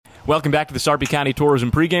Welcome back to the Sarpy County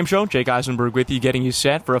Tourism pregame show. Jake Eisenberg with you, getting you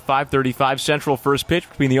set for a 5:35 Central first pitch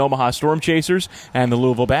between the Omaha Storm Chasers and the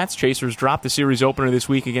Louisville Bats. Chasers dropped the series opener this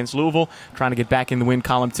week against Louisville, trying to get back in the win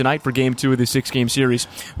column tonight for Game 2 of the 6-game series.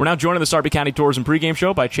 We're now joined on the Sarpy County Tourism pregame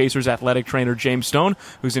show by Chasers athletic trainer James Stone,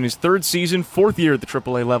 who's in his third season, fourth year at the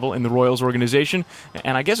AAA level in the Royals organization.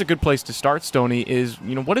 And I guess a good place to start, Stoney, is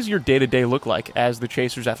what does your day-to-day look like as the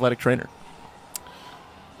Chasers athletic trainer?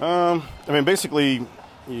 Basically,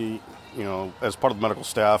 as part of the medical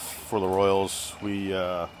staff for the Royals, we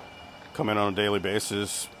come in on a daily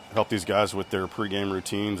basis, help these guys with their pregame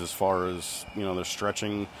routines as far as, their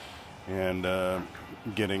stretching and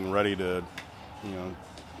getting ready to,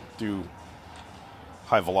 do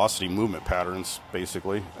high-velocity movement patterns,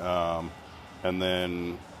 basically. And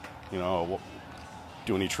then, do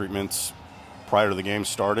any treatments prior to the game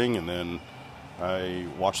starting, and then I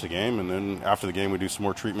watch the game, and then after the game we do some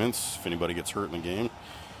more treatments. If anybody gets hurt in the game,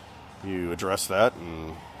 you address that,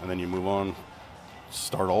 and then you move on,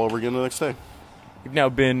 start all over again the next day. You've now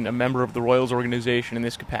been a member of the Royals organization in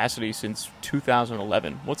this capacity since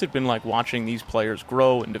 2011. What's it been like watching these players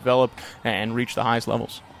grow and develop and reach the highest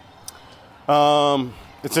levels?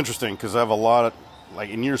 It's interesting because I have a lot of,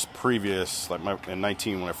 in years previous, in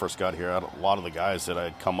 19 when I first got here, I had a lot of the guys that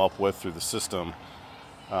I'd come up with through the system.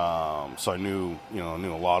 So I knew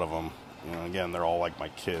a lot of them. Again, they're all like my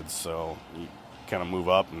kids, so you kind of move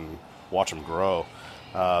up and watch them grow.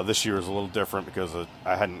 This year is a little different because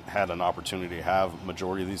I hadn't had an opportunity to have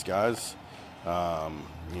majority of these guys.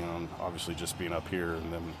 Obviously just being up here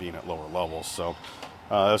and them being at lower levels. So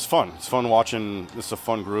it's fun. It's fun watching. This is a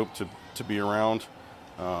fun group to be around.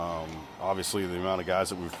 Obviously the amount of guys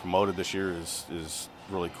that we've promoted this year is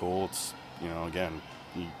really cool. It's, again,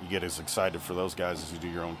 you get as excited for those guys as you do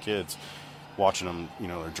your own kids, watching them,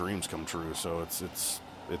 their dreams come true. So it's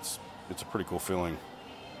a pretty cool feeling.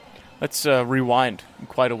 Let's rewind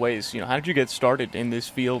quite a ways. How did you get started in this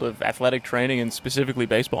field of athletic training and specifically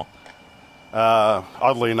baseball?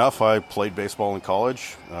 Oddly enough, I played baseball in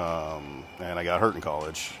college, and I got hurt in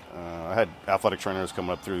college. I had athletic trainers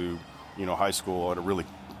coming up through, high school. I had a really,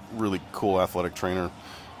 really cool athletic trainer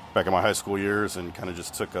back in my high school years, and kind of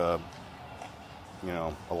just took a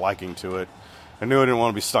liking to it. I knew I didn't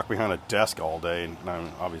want to be stuck behind a desk all day, and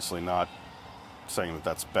I'm obviously not saying that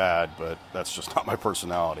that's bad, but that's just not my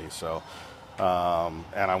personality. So, and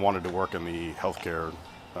I wanted to work in the healthcare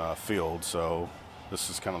field, so this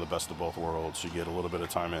is kind of the best of both worlds. You get a little bit of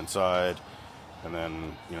time inside, and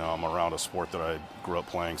then, I'm around a sport that I grew up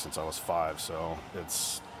playing since I was 5, so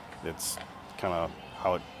it's kind of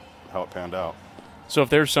how it panned out. So if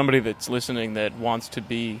there's somebody that's listening that wants to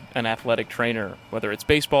be an athletic trainer, whether it's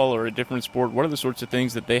baseball or a different sport, what are the sorts of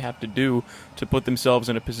things that they have to do to put themselves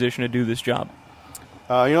in a position to do this job?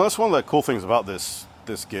 That's one of the cool things about this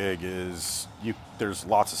gig is there's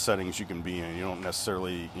lots of settings you can be in. You don't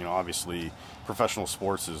necessarily, obviously professional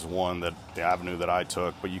sports is the avenue that I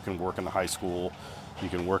took, but you can work in the high school, you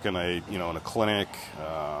can work in in a clinic,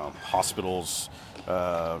 hospitals,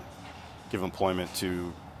 give employment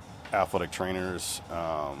to athletic trainers,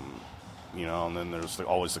 and then there's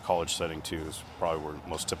always the college setting too. Is probably where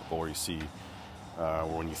most typical where you see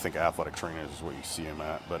when you think athletic trainers is what you see them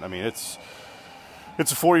at. But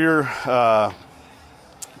it's a 4-year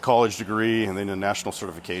college degree and then a national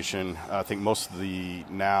certification. I think most of the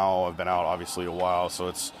now have been out obviously a while, so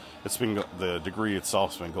it's been, the degree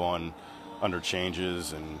itself's been going under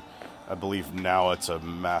changes, and I believe now it's a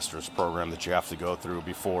master's program that you have to go through.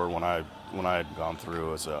 Before, when I had gone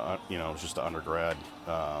through as a just an undergrad,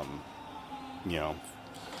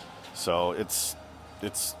 so it's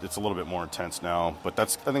a little bit more intense now, but I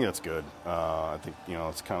think that's good. I think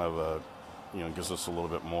it's kind of gives us a little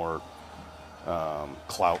bit more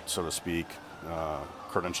clout, so to speak,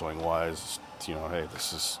 credentialing wise. Hey,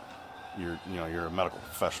 this is you're a medical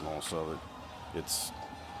professional, so it's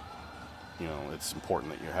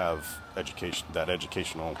important that you have that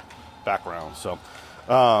educational background. So,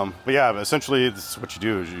 but yeah, essentially, this is what you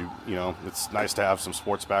do. Is it's nice to have some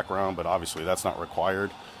sports background, but obviously that's not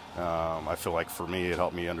required. I feel like for me, it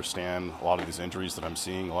helped me understand a lot of these injuries that I'm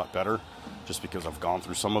seeing a lot better, just because I've gone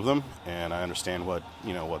through some of them and I understand what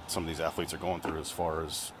some of these athletes are going through as far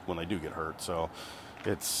as when they do get hurt. So,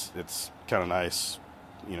 it's kind of nice,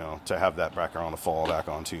 to have that background to fall back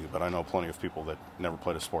on too. But I know plenty of people that never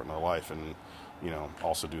played a sport in their life and,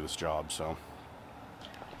 also do this job. So.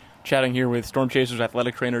 Chatting here with Storm Chasers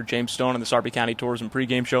athletic trainer James Stone on the Sarpy County Tourism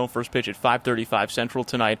pregame show. First pitch at 5:35 Central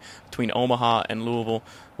tonight between Omaha and Louisville.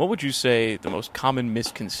 What would you say the most common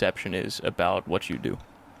misconception is about what you do?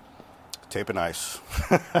 Tape and ice.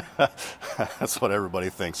 That's what everybody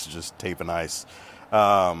thinks, just tape and ice.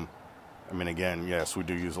 I mean, again, yes, we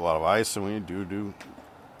do use a lot of ice, and we do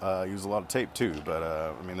use a lot of tape too. But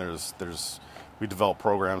I mean, we develop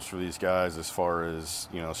programs for these guys as far as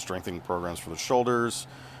strengthening programs for the shoulders,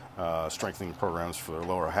 strengthening programs for their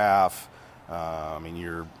lower half. I mean,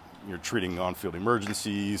 you're treating on-field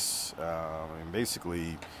emergencies. I mean,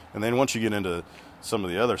 basically, and then once you get into some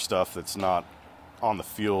of the other stuff that's not on the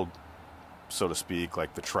field, so to speak,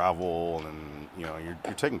 like the travel, and you're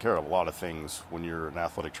taking care of a lot of things when you're in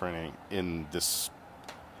athletic training in this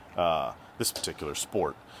particular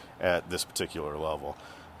sport at this particular level.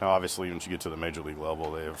 Now, obviously, once you get to the major league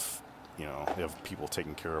level, they have people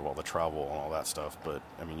taking care of all the travel and all that stuff. But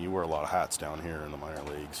I mean, you wear a lot of hats down here in the minor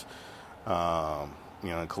leagues.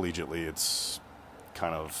 And collegiately, it's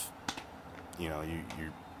kind of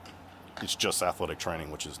it's just athletic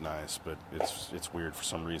training, which is nice, but it's weird for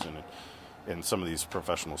some reason. In some of these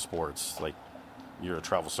professional sports, like you're a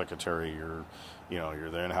travel secretary, you're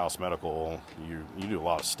the in-house medical, you do a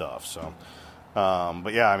lot of stuff. So,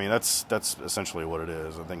 but yeah, I mean that's essentially what it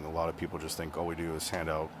is. I think a lot of people just think all we do is hand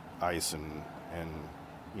out ice and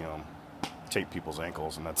tape people's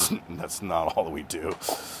ankles, and that's not all that we do.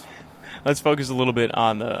 Let's focus a little bit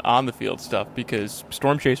on the field stuff, because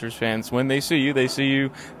Storm Chasers fans, when they see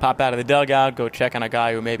you pop out of the dugout, go check on a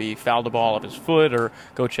guy who maybe fouled the ball off his foot, or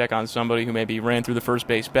go check on somebody who maybe ran through the first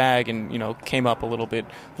base bag and came up a little bit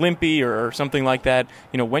limpy or something like that.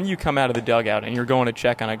 When you come out of the dugout and you're going to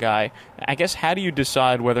check on a guy, I guess, how do you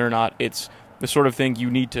decide whether or not it's the sort of thing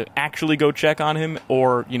you need to actually go check on him,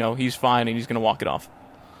 or he's fine and he's going to walk it off?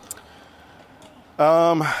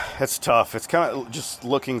 It's tough. It's kind of just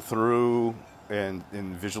looking through and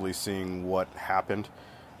visually seeing what happened,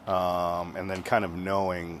 and then kind of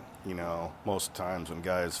knowing, most times when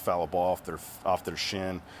guys foul a ball off their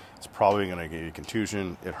shin, it's probably going to get you a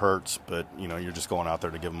contusion. It hurts, but you're just going out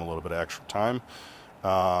there to give them a little bit of extra time.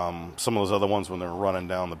 Some of those other ones, when they're running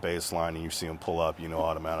down the baseline and you see them pull up,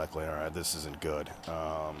 automatically, all right, this isn't good,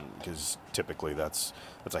 because typically that's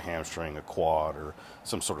a hamstring, a quad, or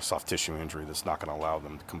some sort of soft tissue injury that's not going to allow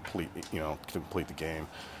them to complete the game.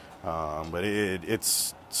 But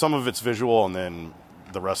it's some of it's visual, and then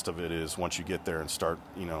the rest of it is once you get there and start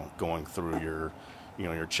going through your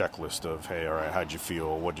checklist of, hey, all right, how'd you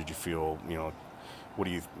feel? What did you feel? What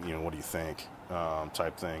do you think?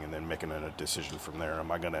 Type thing, and then making a decision from there. Am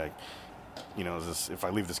I going to, if I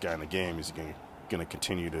leave this guy in the game, is he going to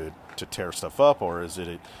continue to tear stuff up, or is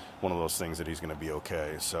it one of those things that he's going to be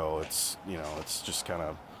okay? So it's just kind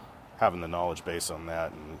of having the knowledge base on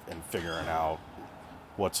that and figuring out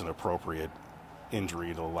what's an appropriate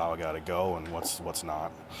injury to allow a guy to go and what's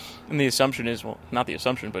not. And the assumption is, well, not the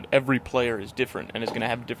assumption, but every player is different and is going to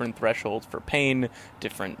have different thresholds for pain,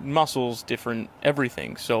 different muscles, different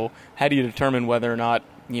everything. So how do you determine whether or not,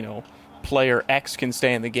 player X can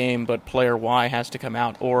stay in the game, but player Y has to come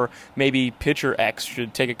out? Or maybe pitcher X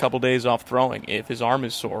should take a couple days off throwing if his arm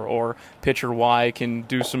is sore, or pitcher Y can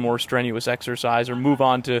do some more strenuous exercise or move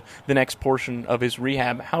on to the next portion of his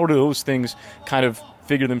rehab. How do those things kind of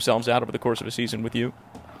figure themselves out over the course of a season with you?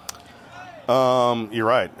 You're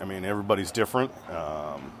right. I mean, everybody's different,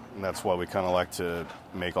 and that's why we kind of like to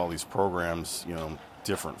make all these programs,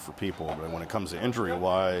 different for people. But when it comes to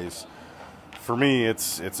injury-wise, for me,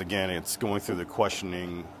 it's going through the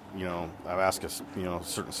questioning. I've asked a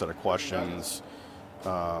certain set of questions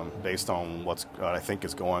based on what I think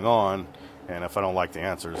is going on, and if I don't like the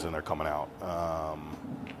answers, then they're coming out.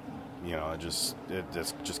 It's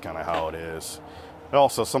just kind of how it is. But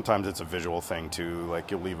also, sometimes it's a visual thing too.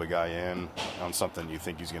 Like, you'll leave a guy in on something you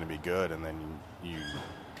think he's going to be good, and then you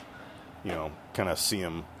kind of see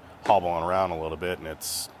him hobbling around a little bit, and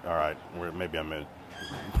it's all right. Maybe I'm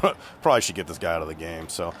probably should get this guy out of the game.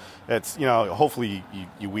 So it's hopefully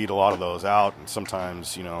you weed a lot of those out, and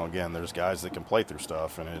sometimes again, there's guys that can play through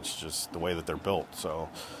stuff, and it's just the way that they're built. So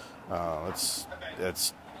it's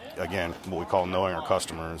again what we call knowing our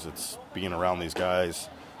customers. It's being around these guys,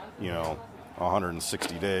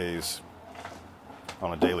 160 days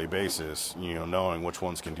on a daily basis, knowing which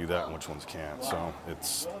ones can do that and which ones can't. So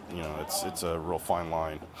it's a real fine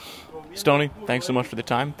line. Stoney, thanks so much for the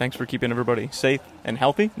time. Thanks for keeping everybody safe and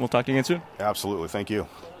healthy. We'll talk to you again soon. Absolutely. Thank you.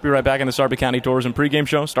 Be right back in the Sarpy County Tourism pregame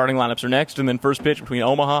show. Starting lineups are next, and then first pitch between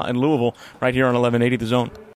Omaha and Louisville right here on 1180 The Zone.